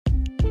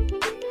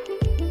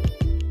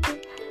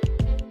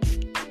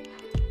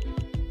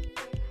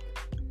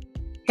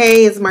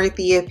Hey, it's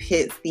Marthea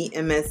Pitts, the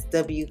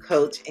MSW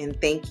coach,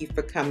 and thank you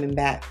for coming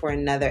back for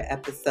another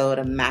episode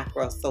of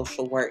Macro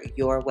Social Work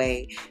Your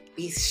Way.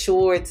 Be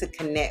sure to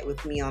connect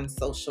with me on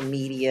social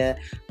media.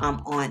 I'm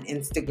on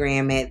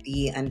Instagram at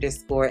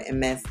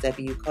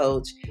 _MSW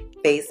coach,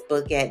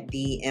 Facebook at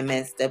the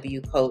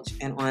MSW coach,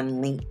 and on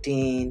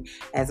LinkedIn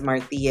as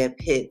Marthea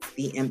Pitts,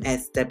 the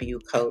MSW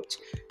coach.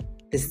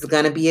 This is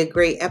going to be a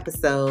great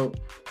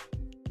episode.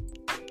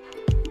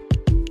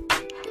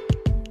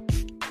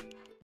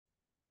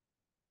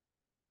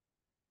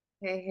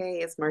 Hey,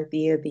 it's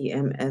Marthea, the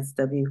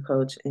MSW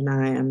coach, and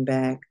I am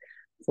back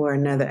for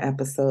another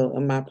episode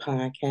of my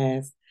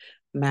podcast,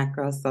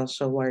 Macro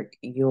Social Work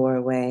Your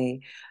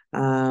Way.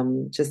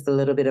 Just a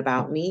little bit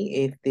about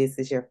me. If this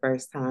is your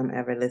first time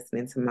ever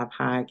listening to my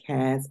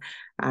podcast,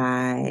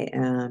 my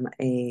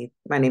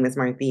name is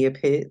Marthea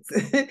Pitts.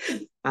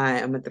 I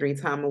am a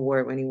 3-time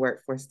award-winning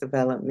workforce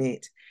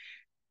development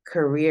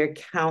career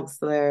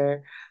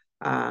counselor,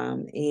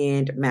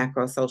 and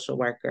macro social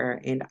worker.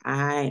 And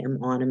I am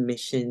on a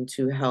mission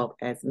to help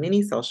as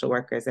many social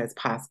workers as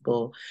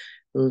possible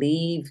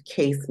leave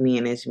case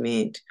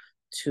management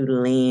to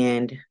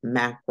land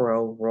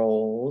macro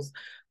roles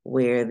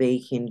where they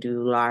can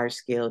do large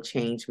scale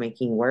change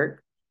making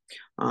work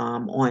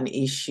on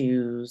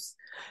issues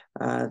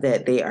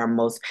that they are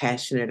most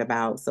passionate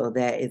about. So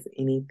that is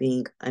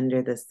anything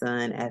under the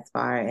sun as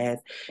far as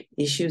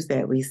issues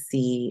that we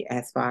see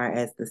as far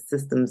as the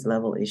systems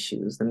level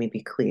issues. Let me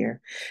be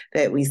clear,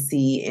 that we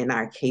see in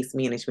our case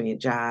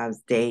management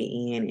jobs day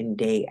in and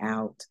day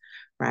out.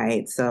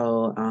 Right.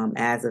 So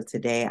as of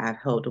today, I've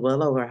helped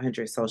well over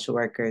 100 social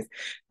workers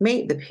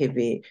make the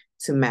pivot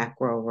to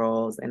macro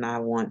roles, and I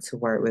want to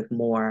work with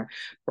more.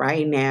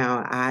 Right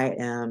now, I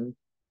am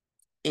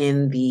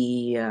in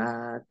the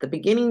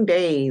beginning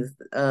days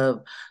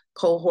of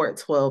cohort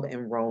 12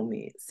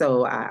 enrollment.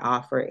 So I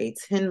offer a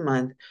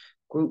 10-month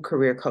group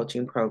career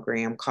coaching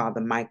program called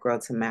the Micro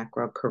to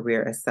Macro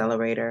Career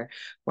Accelerator,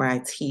 where I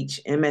teach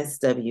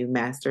MSW,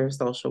 Master of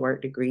Social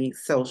Work degree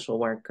social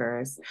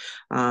workers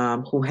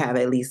who have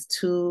at least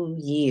 2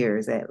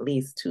 years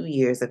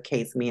of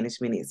case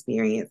management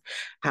experience,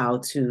 how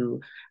to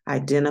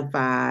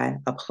identify,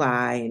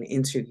 apply, and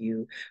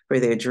interview for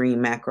their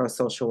dream macro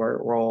social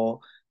work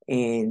role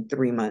in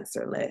 3 months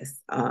or less.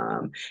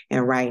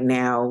 And right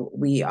now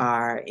we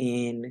are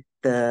in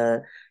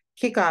the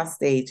kickoff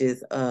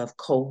stages of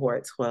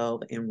cohort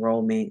 12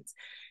 enrollment.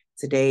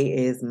 Today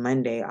is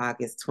Monday,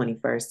 August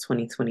 21st,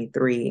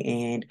 2023,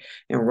 and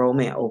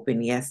enrollment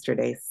opened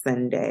yesterday,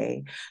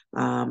 Sunday.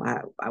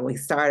 We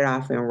started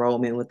off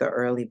enrollment with the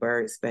early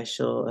bird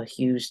special, a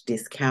huge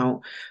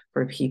discount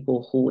for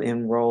people who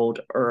enrolled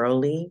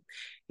early.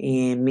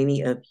 And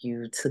many of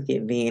you took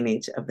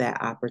advantage of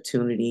that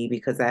opportunity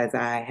because, as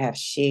I have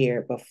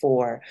shared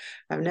before,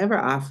 I've never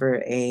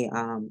offered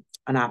an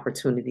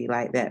opportunity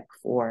like that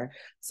before.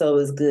 So it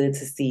was good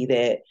to see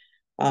that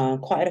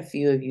quite a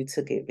few of you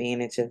took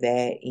advantage of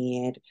that,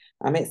 and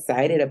I'm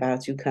excited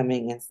about you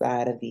coming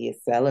inside of the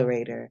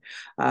accelerator.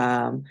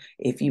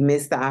 If you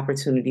missed the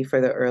opportunity for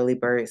the early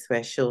bird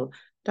special,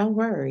 don't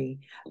worry.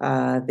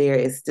 There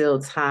is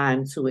still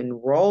time to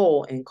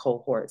enroll in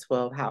cohort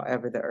 12.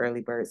 However, the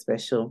early bird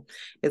special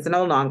is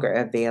no longer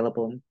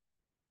available.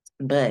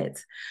 But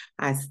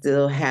I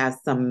still have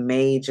some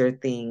major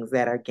things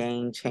that are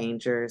game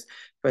changers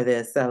for the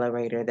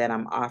accelerator that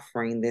I'm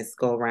offering this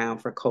go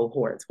round for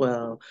cohort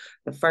 12.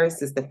 The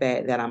first is the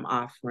fact that I'm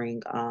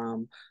offering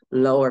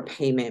lower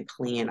payment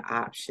plan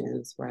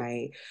options,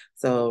 right?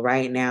 So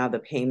right now, the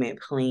payment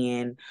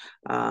plan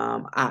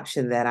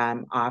option that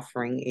I'm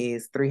offering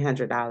is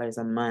 $300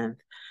 a month.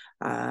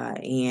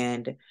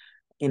 And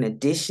in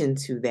addition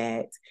to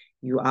that,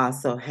 you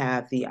also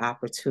have the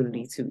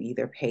opportunity to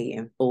either pay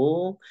in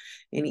full,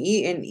 and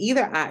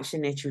either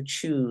option that you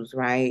choose,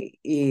 right,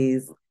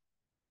 is,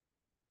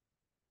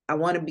 I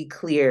want to be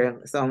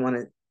clear, so I want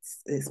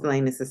to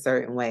explain this a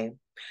certain way.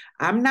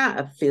 I'm not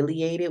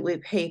affiliated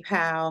with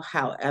PayPal.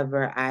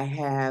 However, I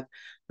have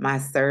my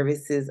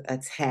services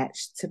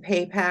attached to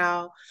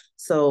PayPal.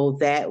 So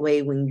that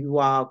way, when you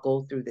all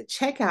go through the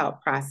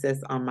checkout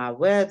process on my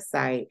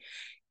website,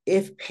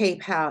 if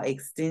PayPal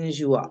extends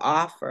you an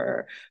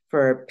offer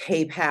for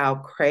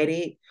PayPal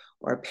credit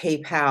or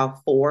PayPal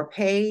for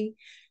pay,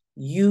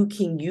 you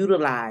can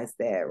utilize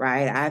that,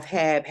 right? I've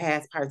had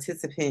past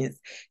participants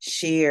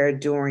share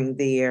during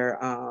their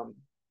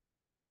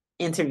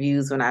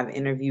interviews when I've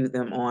interviewed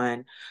them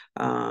on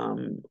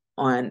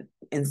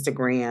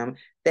Instagram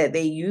that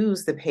they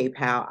use the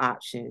PayPal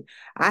option.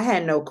 I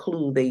had no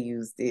clue they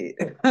used it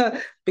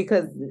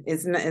because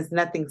it's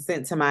nothing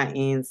sent to my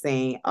end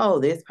saying,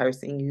 oh, this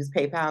person used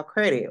PayPal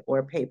credit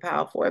or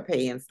PayPal for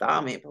pay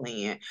installment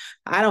plan.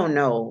 I don't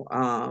know.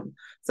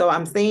 So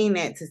I'm saying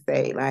that to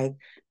say, like,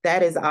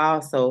 that is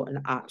also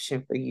an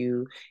option for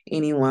you.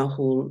 Anyone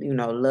who,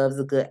 loves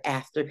a good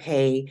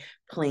afterpay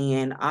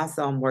plan.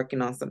 Also, I'm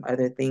working on some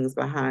other things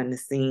behind the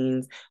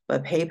scenes,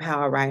 but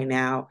PayPal right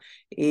now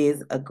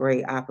is a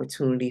great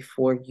opportunity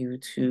for you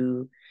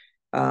to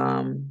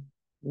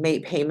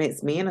make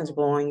payments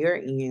manageable on your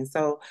end.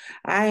 So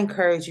I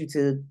encourage you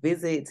to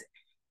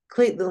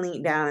click the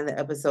link down in the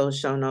episode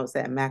show notes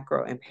at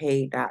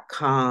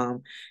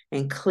macroandpaid.com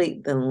and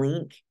click the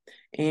link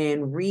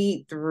and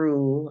read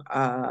through.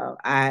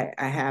 I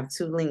have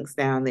two links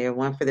down there,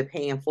 one for the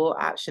pay in full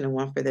option and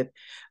one for the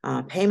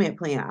payment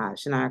plan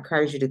option. I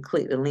encourage you to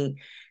click the link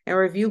and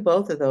review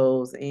both of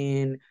those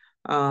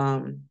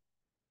um,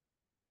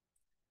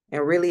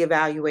 and really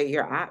evaluate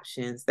your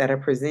options that are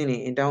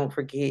presented. And don't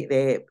forget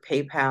that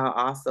PayPal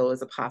also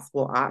is a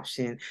possible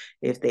option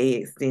if they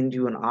extend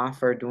you an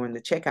offer during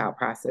the checkout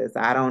process.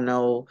 I don't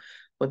know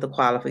what the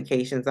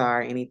qualifications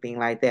are, anything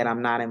like that.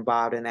 I'm not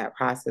involved in that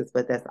process,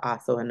 but that's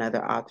also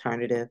another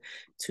alternative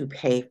to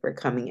pay for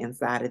coming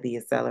inside of the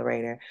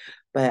accelerator.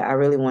 But I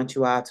really want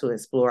you all to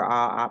explore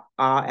all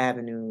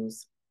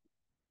avenues,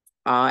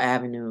 all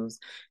avenues.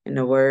 In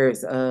the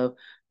words of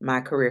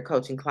my career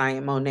coaching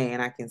client, Monet,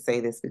 and I can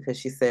say this because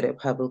she said it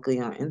publicly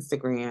on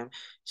Instagram,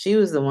 she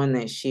was the one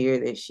that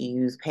shared that she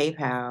used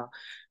PayPal,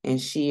 and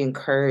she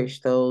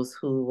encouraged those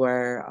who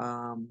were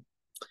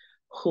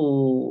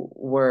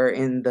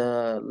in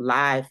the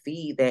live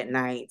feed that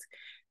night,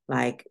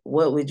 like,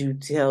 what would you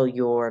tell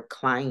your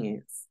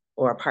clients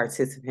or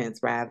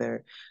participants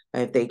rather,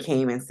 if they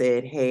came and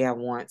said, hey, I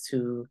want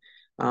to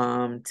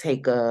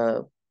take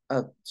a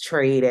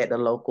trade at the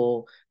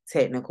local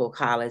technical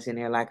college, and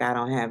they're like, I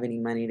don't have any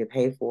money to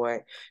pay for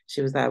it.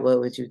 She was like, what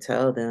would you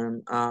tell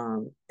them?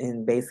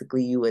 And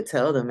basically you would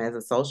tell them as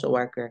a social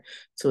worker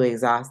to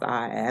exhaust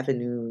our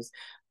avenues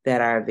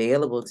that are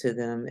available to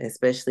them,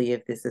 especially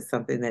if this is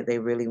something that they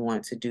really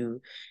want to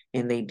do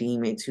and they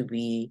deem it to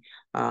be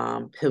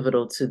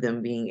pivotal to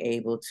them being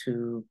able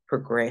to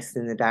progress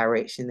in the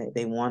direction that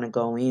they want to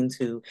go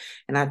into.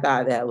 And I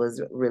thought that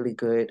was really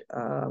good,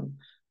 a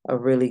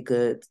really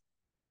good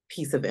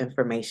piece of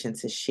information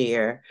to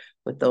share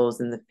with those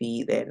in the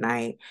feed that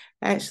night.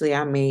 Actually,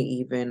 I may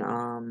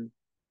even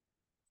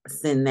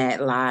send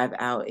that live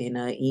out in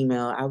an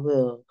email. I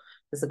will.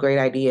 It's a great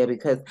idea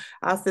because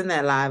I'll send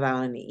that live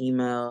out in the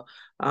email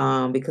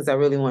because I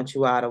really want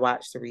you all to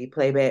watch the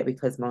replay back,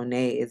 because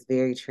Monet is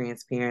very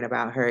transparent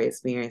about her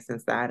experience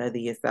inside of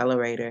the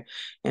accelerator.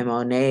 And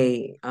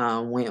Monet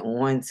went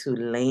on to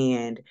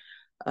land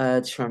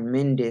a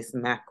tremendous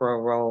macro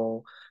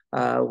role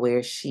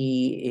where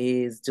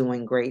she is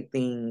doing great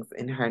things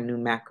in her new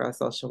macro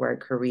social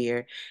work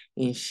career.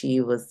 And she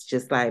was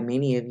just like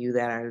many of you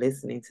that are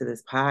listening to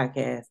this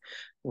podcast,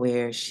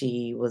 where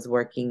she was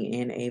working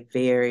in a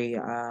very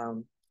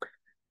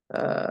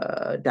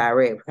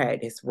direct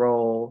practice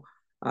role.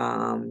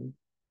 And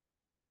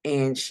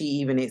she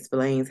even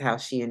explains how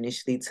she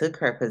initially took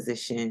her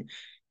position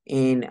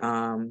in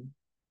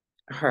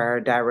her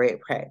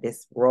direct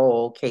practice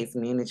role, case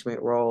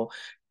management role,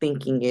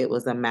 thinking it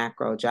was a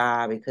macro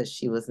job because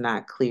she was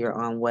not clear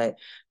on what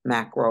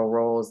macro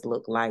roles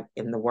look like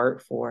in the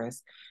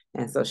workforce.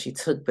 And so she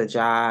took the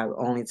job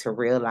only to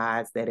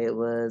realize that it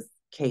was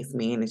case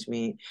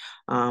management.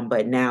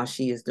 But now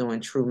she is doing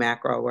true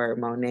macro work.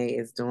 Monet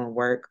is doing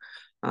work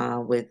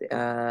with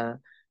a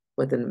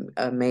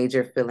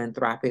major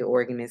philanthropic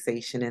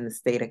organization in the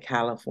state of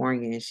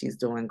California, and she's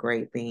doing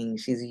great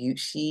things.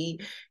 She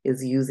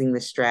is using the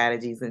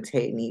strategies and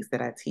techniques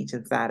that I teach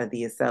inside of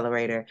the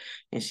accelerator,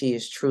 and she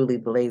is truly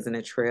blazing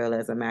a trail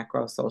as a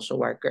macro social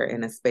worker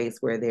in a space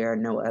where there are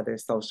no other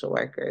social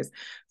workers.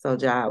 So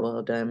job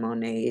well done,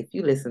 Monet. If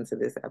you listen to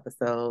this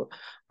episode,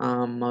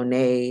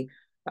 Monet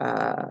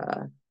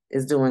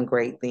is doing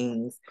great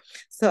things.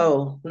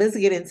 So let's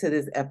get into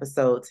this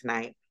episode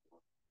tonight.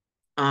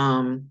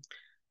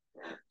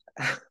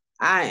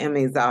 I am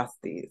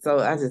exhausted. So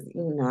I just,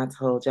 I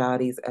told y'all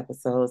these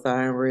episodes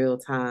are in real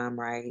time,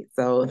 right?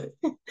 So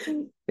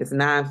it's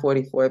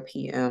 9:44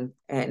 p.m.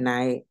 at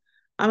night.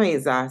 I'm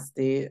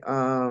exhausted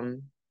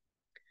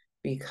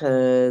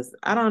because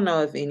I don't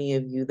know if any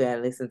of you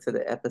that listen to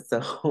the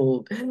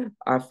episode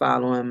are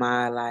following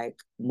my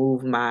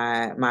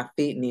my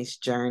fitness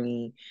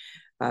journey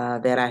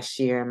that I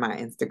share in my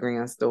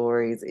Instagram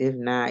stories. If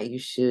not, you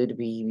should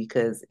be,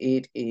 because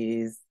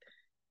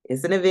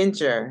it's an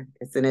adventure.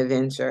 It's an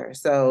adventure.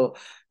 So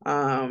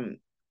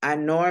not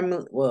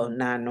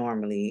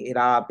normally, it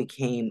all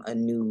became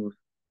anew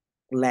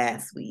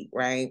last week,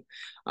 right?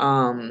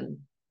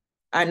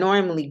 I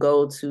normally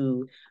go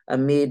to a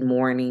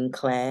mid-morning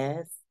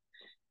class.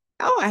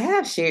 Oh, I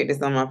have shared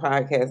this on my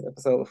podcast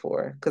episode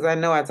before, because I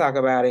know I talk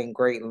about it in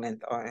great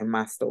length in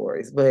my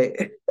stories, but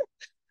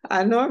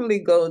I normally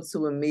go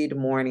to a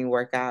mid-morning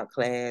workout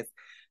class,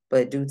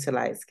 but due to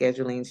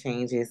scheduling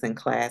changes and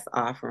class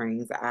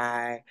offerings,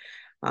 I,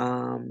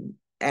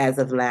 as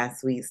of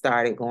last week,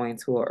 started going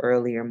to an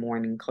earlier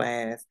morning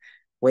class,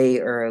 way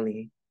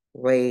early,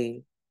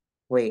 way,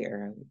 way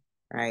early,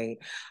 right?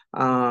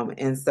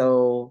 And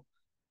so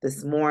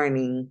this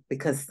morning,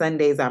 because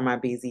Sundays are my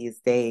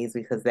busiest days,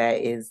 because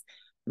that is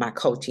my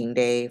coaching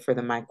day for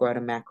the Micro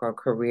to Macro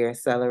Career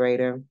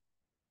Accelerator.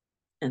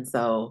 And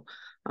so,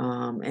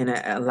 and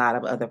a lot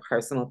of other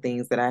personal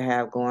things that I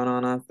have going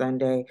on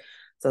Sunday.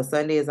 So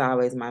Sunday is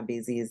always my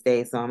busiest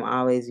day. So I'm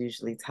always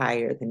usually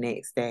tired the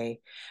next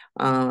day.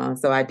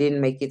 So I didn't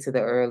make it to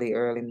the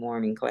early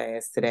morning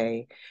class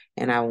today.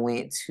 And I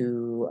went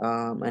to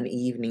an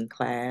evening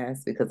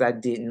class because I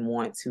didn't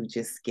want to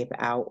just skip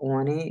out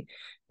on it.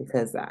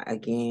 Because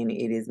again,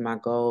 it is my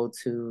goal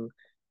to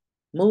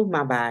move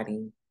my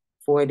body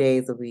 4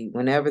 days a week.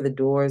 Whenever the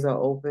doors are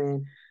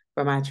open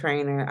for my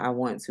trainer, I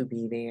want to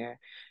be there.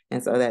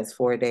 And so that's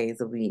 4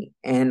 days a week.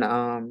 And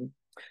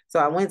so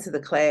I went to the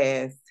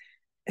class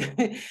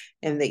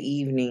in the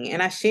evening,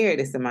 and I shared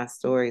this in my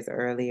stories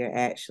earlier,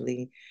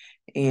 actually.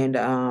 And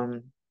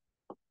I'm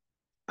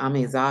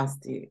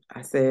exhausted.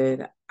 I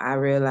said, I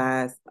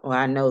realized, well,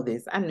 I know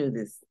this. I knew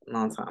this a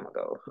long time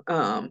ago.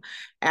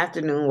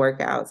 Afternoon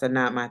workouts are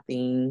not my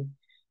thing.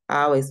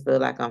 I always feel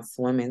like I'm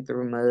swimming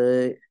through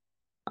mud.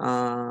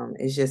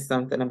 It's just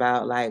something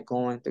about like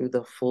going through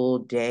the full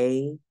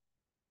day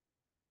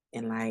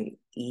and like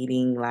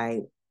eating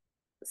like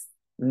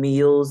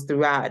meals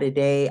throughout the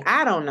day.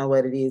 I don't know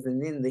what it is.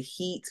 And then the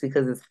heat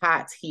because it's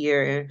hot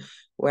here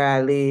where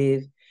I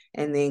live.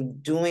 And then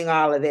doing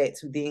all of that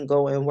to then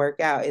go and work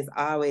out is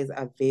always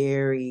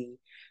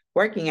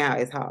working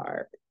out is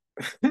hard,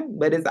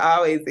 but it's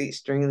always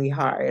extremely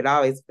hard. It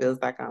always feels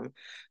like I'm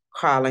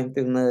crawling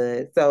through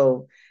mud.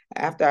 So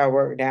after I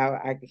worked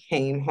out, I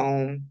came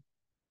home,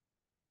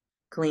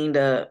 cleaned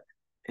up,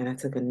 and I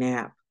took a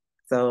nap.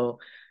 So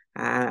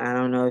I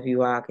don't know if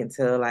you all can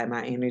tell, like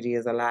my energy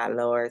is a lot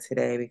lower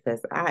today because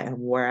I am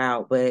wore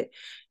out. But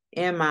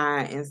in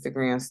my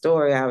Instagram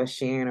story, I was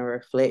sharing a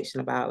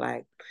reflection about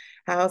like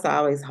how it's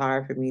always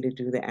hard for me to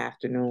do the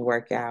afternoon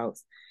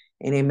workouts.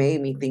 And it made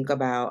me think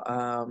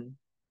about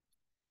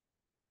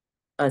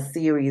a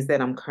series that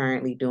I'm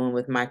currently doing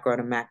with micro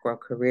to macro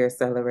career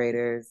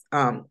accelerator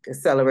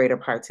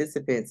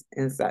participants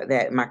inside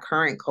that my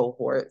current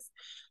cohorts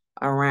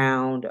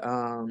around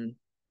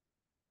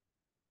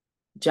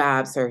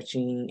job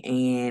searching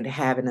and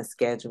having a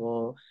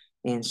schedule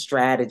and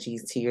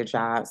strategies to your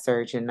job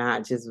search and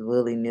not just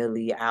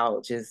willy-nilly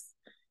out just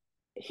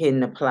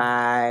hitting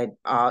applied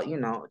all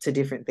to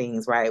different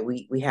things, right?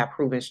 We have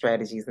proven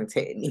strategies and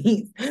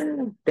techniques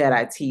that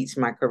I teach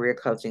my career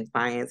coaching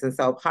clients. And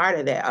so part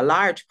of that, a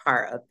large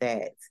part of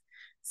that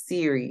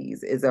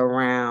series is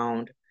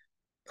around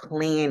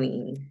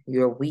planning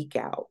your week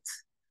out,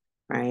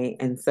 right?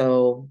 And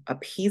so a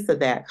piece of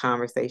that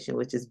conversation,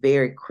 which is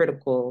very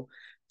critical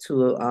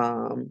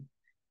to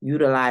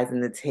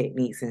utilizing the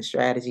techniques and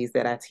strategies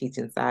that I teach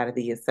inside of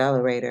the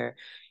accelerator,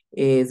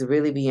 is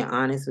really being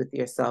honest with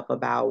yourself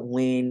about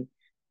when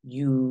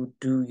you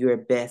do your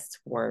best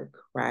work,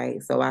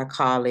 right? So I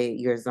call it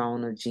your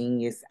zone of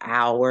genius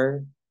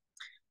hour.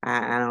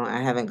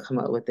 I haven't come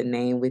up with a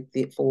name with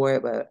it for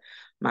it, but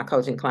my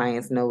coaching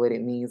clients know what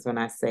it means when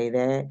I say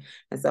that.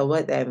 And so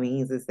what that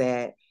means is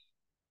that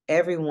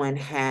everyone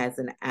has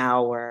an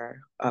hour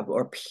of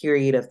or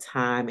period of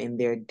time in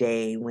their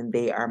day when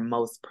they are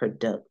most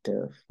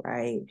productive,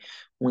 right?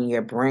 When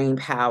your brain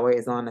power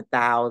is on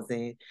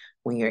 1,000,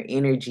 when your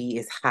energy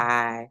is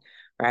high,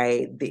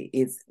 right?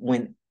 It's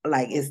when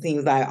like it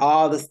seems like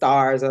all the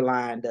stars are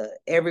lined up.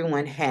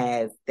 Everyone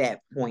has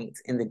that point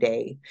in the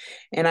day.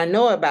 And I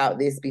know about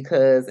this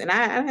because, and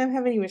I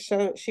haven't even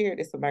shared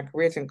this with my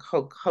career and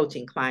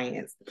coaching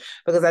clients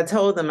because I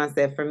told them, I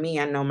said, for me,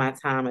 I know my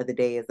time of the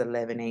day is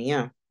 11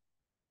 a.m.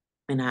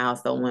 And I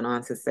also went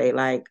on to say,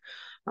 like,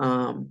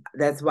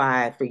 that's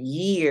why for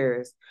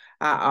years,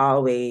 I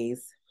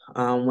always,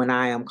 when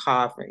I am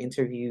called for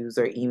interviews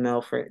or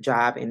email for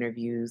job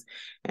interviews,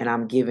 and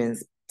I'm given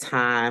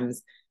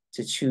times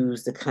to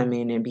choose to come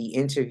in and be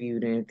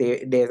interviewed, and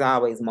there's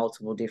always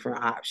multiple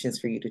different options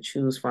for you to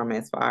choose from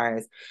as far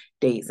as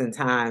dates and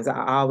times.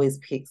 I always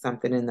pick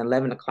something in the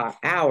 11 o'clock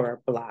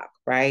hour block,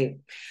 right?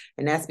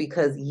 And that's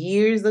because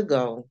years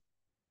ago,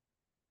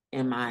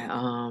 in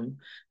my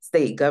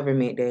state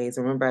government days.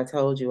 Remember, I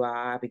told you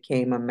I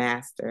became a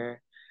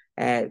master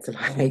at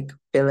like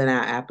filling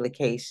out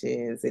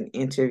applications and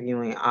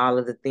interviewing all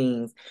of the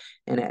things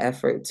in an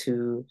effort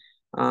to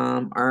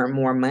earn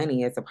more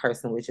money as a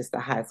person with just a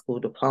high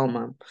school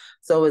diploma.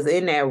 So it was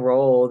in that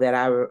role that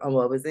it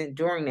was in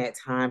during that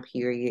time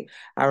period.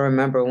 I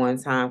remember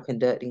one time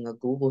conducting a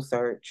Google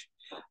search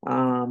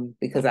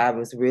because I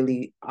was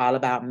really all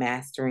about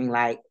mastering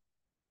like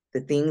the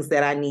things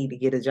that I need to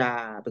get a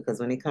job because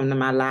when it comes to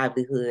my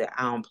livelihood,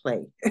 I don't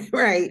play,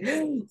 right?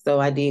 So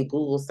I did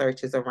Google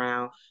searches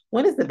around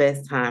when is the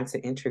best time to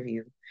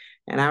interview.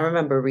 And I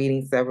remember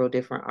reading several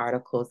different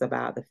articles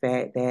about the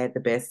fact that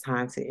the best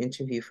time to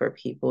interview for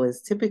people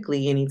is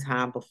typically any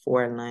time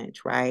before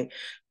lunch, right?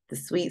 The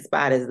sweet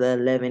spot is the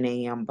 11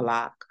 a.m.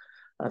 block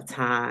of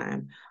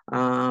time.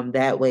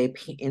 That way,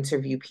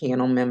 interview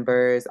panel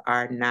members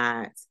are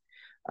not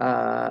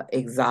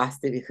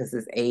exhausted because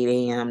it's 8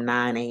 a.m.,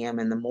 9 a.m.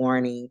 in the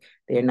morning.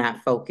 They're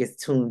not focused,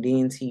 tuned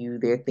into you.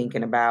 They're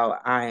thinking about,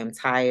 I am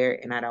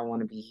tired and I don't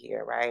want to be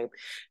here, right?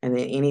 And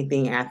then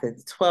anything after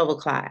the 12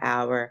 o'clock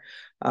hour,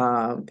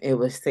 it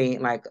was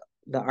saying like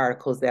the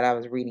articles that I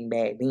was reading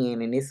back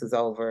then, and this was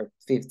over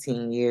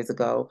 15 years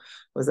ago,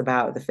 was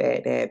about the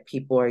fact that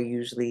people are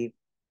usually,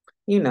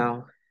 you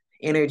know,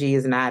 energy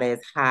is not as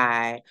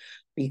high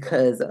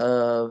because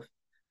of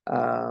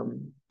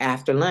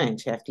after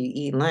lunch, after you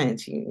eat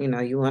lunch, you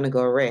know, you want to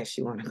go rest,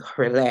 you want to go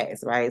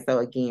relax, right? So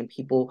again,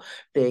 people,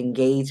 the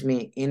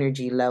engagement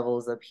energy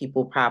levels of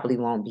people probably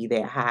won't be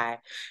that high.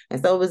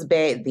 And so it was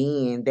back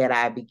then that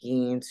I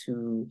began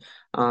to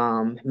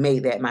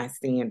make that my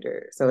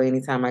standard. So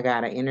anytime I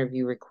got an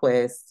interview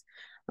request,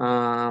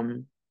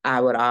 I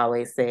would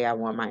always say I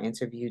want my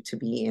interview to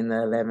be in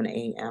the 11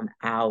 a.m.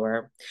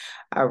 hour.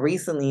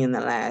 Recently, in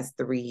the last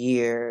 3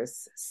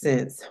 years,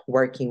 since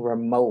working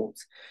remote,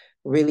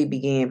 really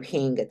began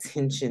paying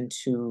attention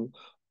to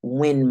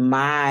when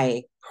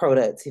my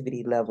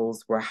productivity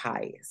levels were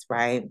highest,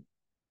 right?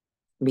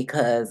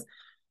 Because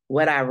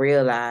what I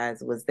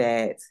realized was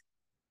that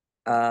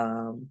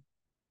um,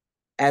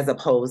 as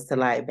opposed to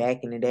like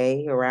back in the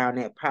day around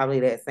that probably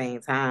that same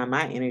time,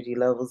 my energy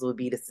levels would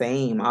be the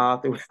same all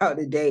throughout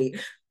the day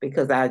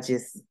because I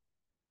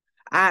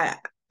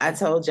I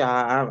told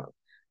y'all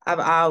I've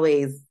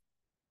always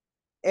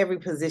every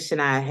position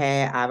I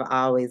had, I've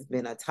always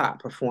been a top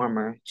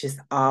performer. Just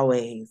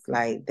always.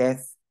 Like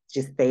that's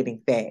just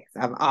stating facts.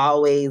 I've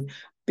always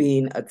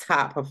been a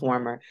top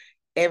performer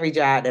every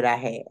job that I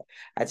had.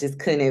 I just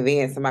couldn't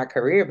advance in my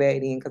career back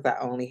then because I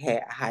only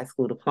had a high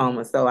school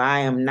diploma. So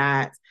I am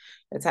not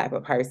the type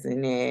of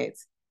person that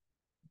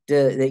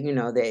does that, you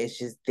know, that it's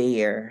just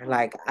there.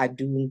 Like I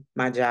do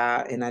my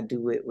job and I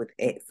do it with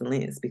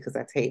excellence because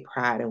I take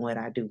pride in what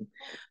I do.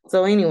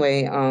 So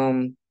anyway,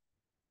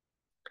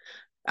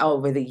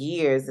 over the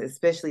years,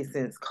 especially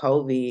since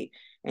COVID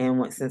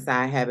and since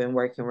I have been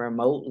working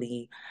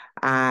remotely,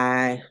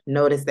 I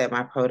noticed that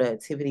my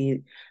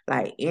productivity,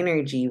 like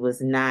energy, was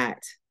not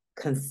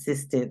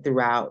consistent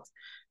throughout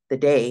the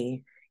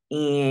day.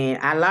 And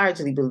I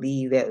largely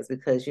believe that was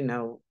because, you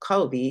know,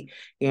 COVID,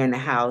 you're in the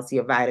house,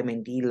 your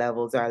vitamin D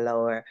levels are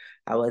lower.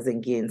 I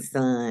wasn't getting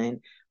sun,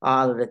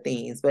 all of the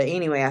things. But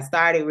anyway, I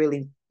started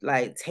really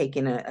like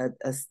taking a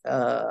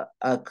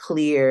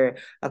clear,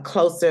 a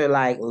closer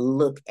like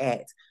look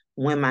at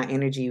when my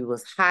energy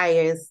was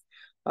highest,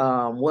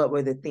 what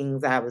were the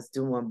things I was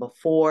doing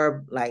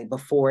before, like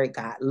before it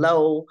got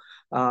low,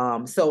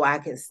 so I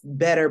could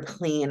better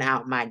plan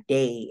out my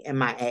day and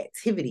my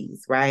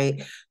activities,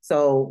 right?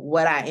 So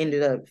what I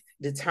ended up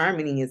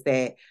determining is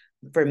that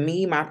for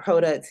me, my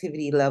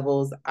productivity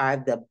levels are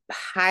the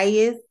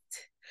highest,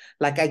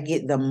 like I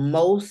get the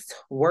most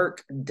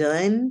work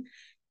done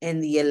in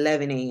the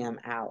 11 a.m.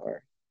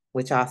 hour,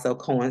 which also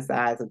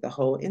coincides with the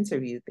whole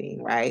interview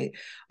thing, right?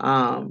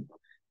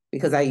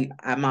 Because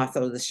I'm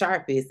also the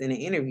sharpest in an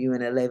interview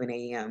in 11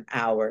 a.m.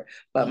 hour,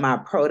 but my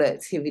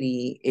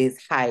productivity is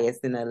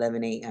highest in the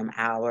 11 a.m.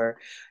 hour.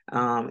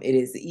 It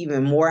is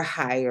even more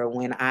higher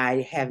when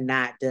I have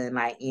not done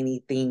like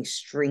anything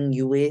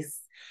strenuous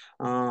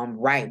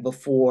right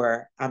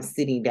before I'm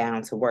sitting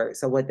down to work.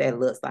 So what that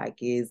looks like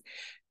is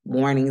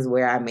mornings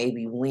where I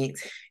maybe went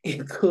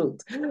and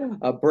cooked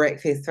a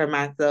breakfast for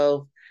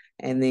myself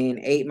and then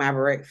ate my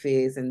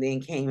breakfast and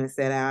then came and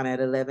sat down at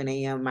 11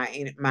 a.m.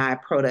 My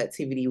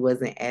productivity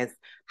wasn't as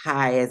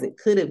high as it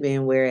could have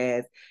been.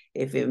 Whereas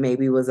if it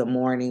maybe was a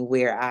morning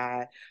where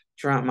I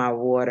drank my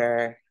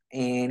water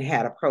and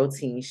had a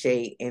protein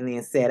shake and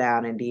then sat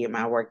down and did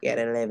my work at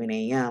 11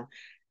 a.m.,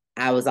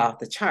 I was off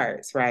the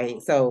charts,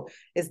 right? So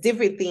it's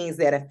different things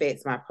that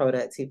affects my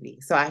productivity.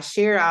 So I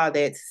share all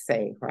that to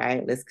say,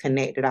 right? Let's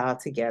connect it all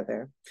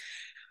together.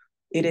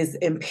 It is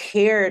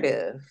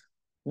imperative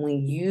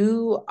when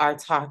you are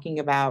talking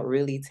about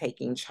really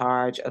taking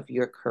charge of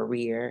your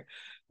career,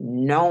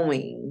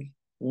 knowing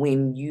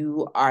when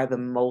you are the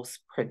most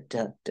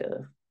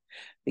productive.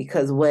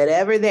 Because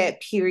whatever that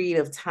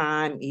period of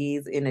time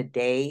is in a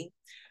day,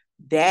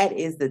 that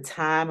is the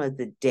time of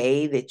the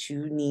day that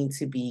you need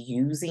to be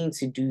using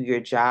to do your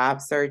job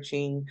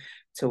searching,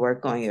 to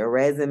work on your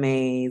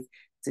resumes,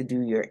 to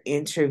do your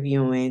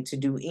interviewing, to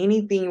do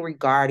anything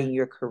regarding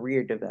your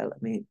career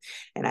development.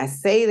 And I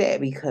say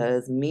that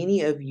because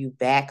many of you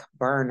back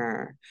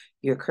burner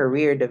your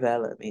career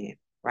development,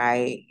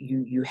 right?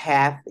 You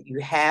have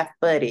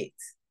but it.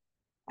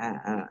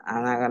 I'm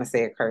not gonna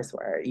say a curse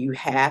word. You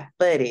have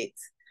but it,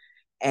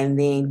 and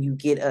then you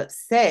get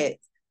upset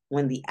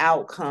when the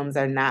outcomes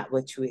are not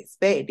what you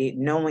expected,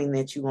 knowing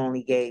that you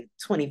only gave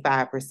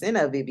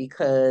 25% of it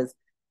because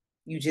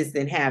you just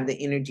didn't have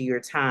the energy or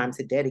time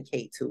to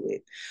dedicate to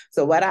it.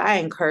 So, what I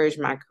encourage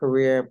my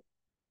career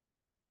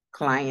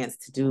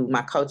clients to do,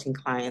 my coaching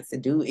clients to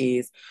do,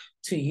 is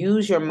to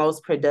use your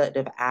most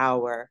productive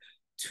hour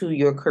to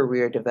your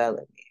career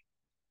development.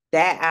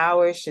 That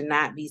hour should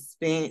not be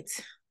spent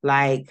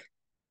like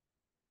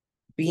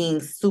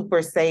being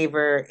super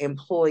saver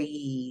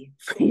employee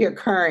for your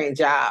current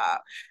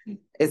job,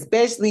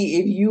 especially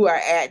if you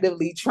are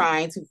actively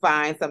trying to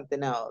find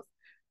something else.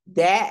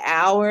 That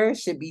hour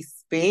should be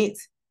spent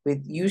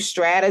with you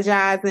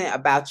strategizing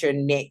about your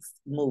next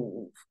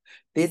move.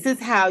 This is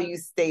how you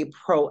stay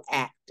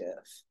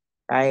proactive,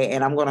 right?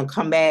 And I'm going to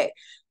come back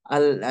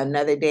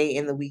another day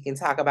in the week and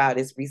talk about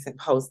this recent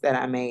post that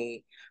I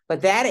made.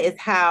 But that is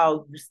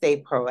how you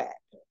stay proactive,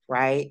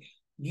 right?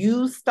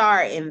 You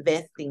start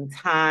investing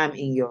time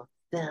in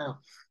yourself,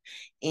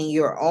 in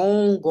your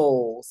own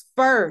goals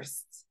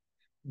first.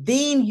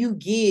 Then you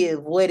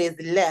give what is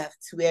left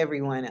to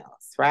everyone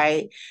else,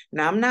 right?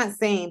 Now, I'm not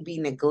saying be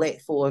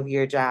neglectful of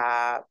your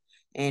job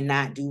and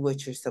not do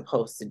what you're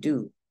supposed to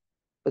do.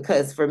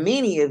 Because for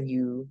many of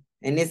you,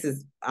 and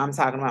I'm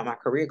talking about my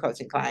career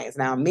coaching clients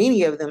now,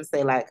 many of them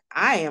say, like,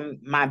 I am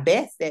my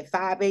best at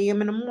 5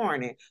 a.m. in the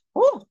morning.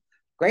 Oh,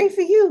 great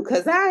for you,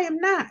 because I am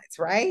not,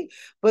 right?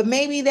 But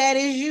maybe that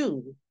is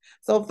you.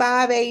 So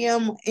 5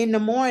 a.m. in the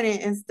morning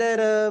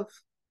instead of,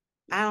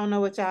 I don't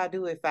know what y'all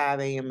do at 5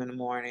 a.m. in the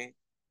morning.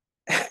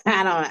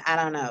 I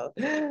don't know.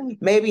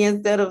 Maybe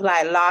instead of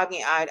like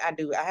logging, I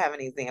have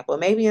an example.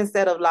 Maybe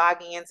instead of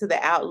logging into the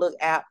Outlook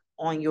app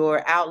on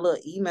your Outlook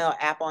email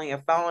app on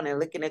your phone and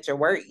looking at your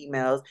work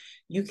emails,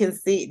 you can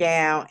sit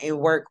down and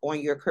work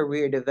on your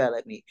career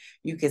development.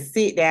 You can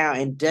sit down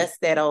and dust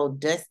that old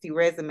dusty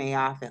resume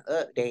off and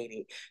update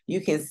it.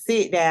 You can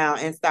sit down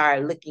and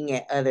start looking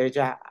at other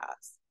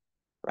jobs,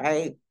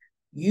 right?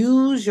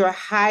 Use your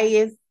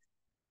highest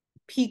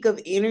peak of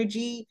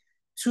energy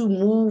to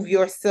move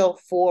yourself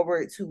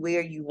forward to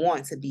where you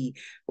want to be,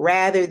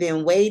 rather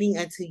than waiting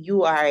until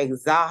you are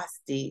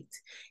exhausted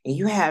and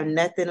you have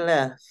nothing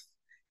left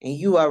and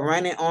you are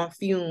running on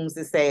fumes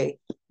to say,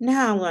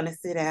 now I'm going to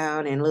sit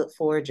down and look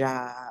for a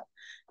job.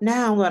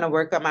 Now I'm going to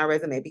work on my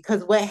resume.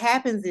 Because what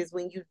happens is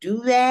when you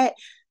do that,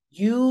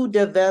 you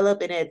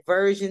develop an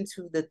aversion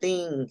to the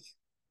thing.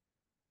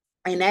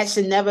 And that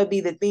should never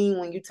be the thing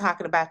when you're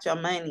talking about your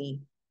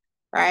money,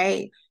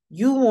 right?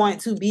 You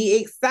want to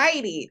be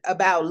excited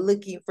about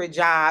looking for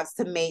jobs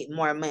to make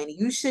more money.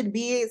 You should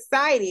be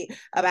excited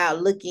about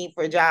looking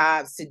for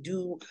jobs to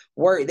do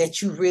work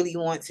that you really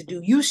want to do.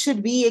 You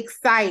should be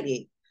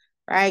excited,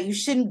 right? You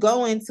shouldn't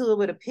go into it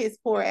with a piss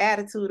poor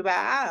attitude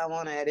about, I don't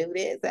want to do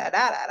this,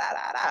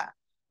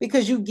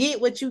 because you get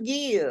what you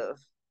give.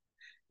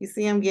 You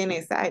see, I'm getting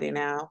excited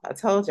now. I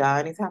told y'all,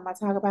 anytime I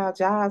talk about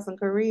jobs and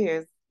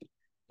careers,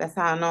 that's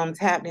how I know I'm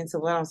tapped into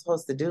what I'm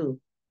supposed to do.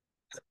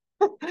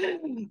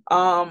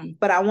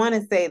 But I want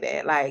to say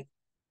that, like,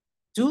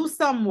 do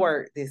some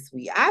work this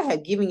week. I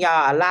have given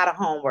y'all a lot of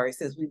homework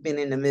since we've been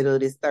in the middle of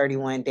this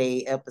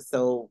 31-day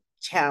episode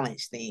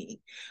challenge thing.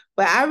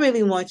 But I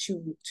really want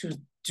you to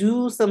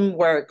do some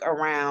work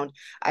around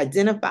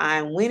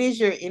identifying when is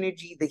your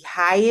energy the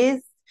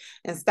highest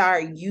and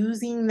start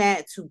using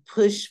that to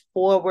push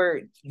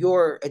forward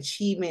your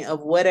achievement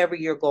of whatever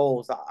your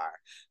goals are.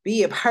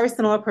 Be it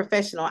personal or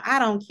professional, I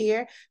don't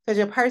care, because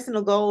your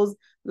personal goals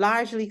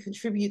largely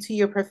contribute to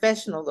your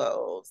professional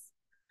goals.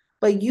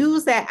 But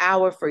use that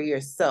hour for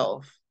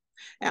yourself.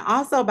 And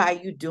also by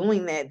you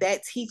doing that,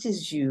 that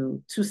teaches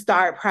you to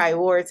start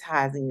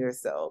prioritizing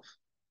yourself,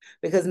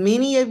 because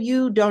many of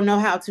you don't know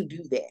how to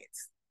do that,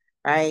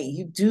 right?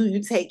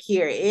 You take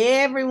care of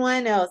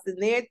everyone else and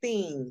their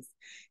things,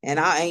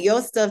 and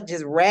your stuff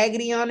just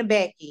raggedy on the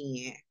back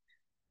end.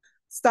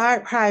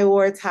 Start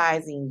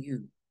prioritizing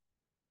you.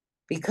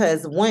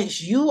 Because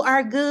once you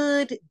are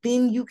good,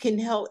 then you can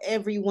help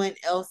everyone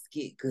else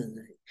get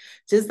good.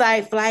 Just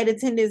like flight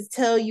attendants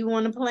tell you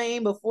on the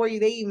plane before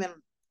they even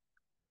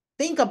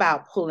think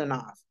about pulling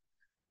off.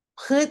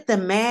 Put the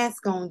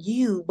mask on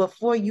you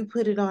before you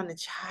put it on the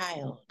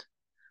child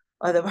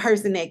or the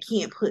person that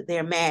can't put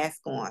their mask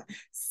on.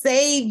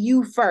 Save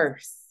you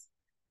first,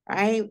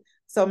 right?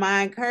 So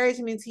my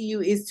encouragement to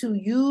you is to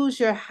use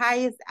your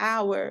highest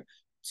hour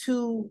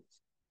to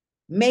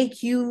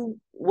make you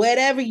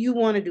whatever you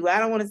want to do. I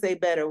don't want to say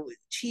better,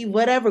 achieve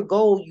whatever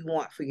goal you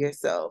want for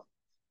yourself,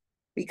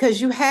 because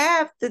you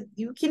can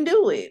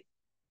do it.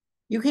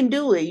 You can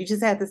do it. You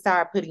just have to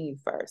start putting you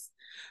first.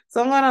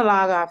 So I'm going to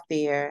log off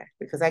there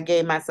because I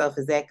gave myself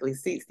exactly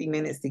 60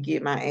 minutes to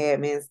get my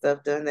admin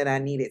stuff done that I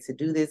needed to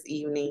do this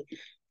evening.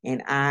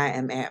 And I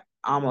am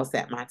almost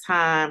at my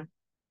time.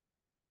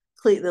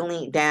 Click the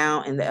link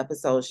down in the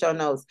episode show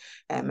notes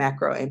at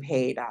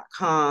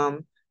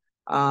macroandpaid.com.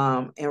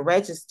 And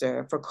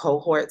register for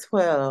cohort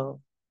 12.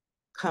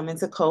 Come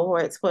into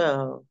cohort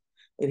 12.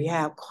 If you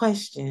have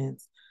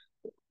questions,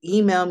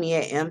 email me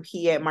at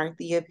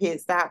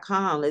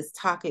mp@marthiapitts.com. Let's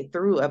talk it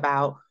through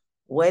about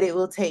what it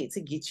will take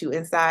to get you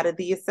inside of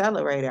the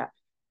accelerator.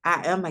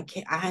 I am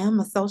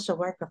a social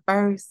worker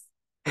first.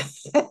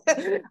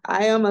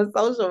 I am a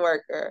social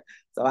worker,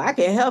 so I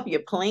can help you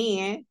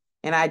plan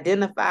and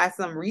identify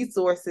some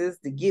resources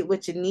to get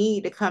what you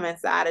need to come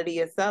inside of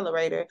the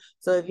accelerator.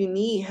 So if you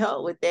need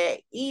help with that,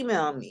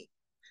 email me.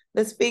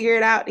 Let's figure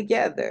it out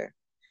together.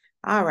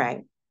 All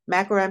right.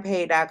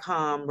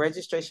 macroandpaid.com.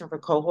 Registration for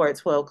cohort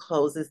 12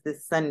 closes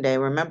this Sunday.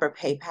 Remember,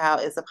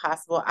 PayPal is a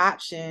possible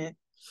option.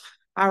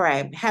 All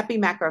right. Happy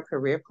macro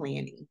career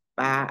planning.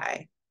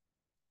 Bye.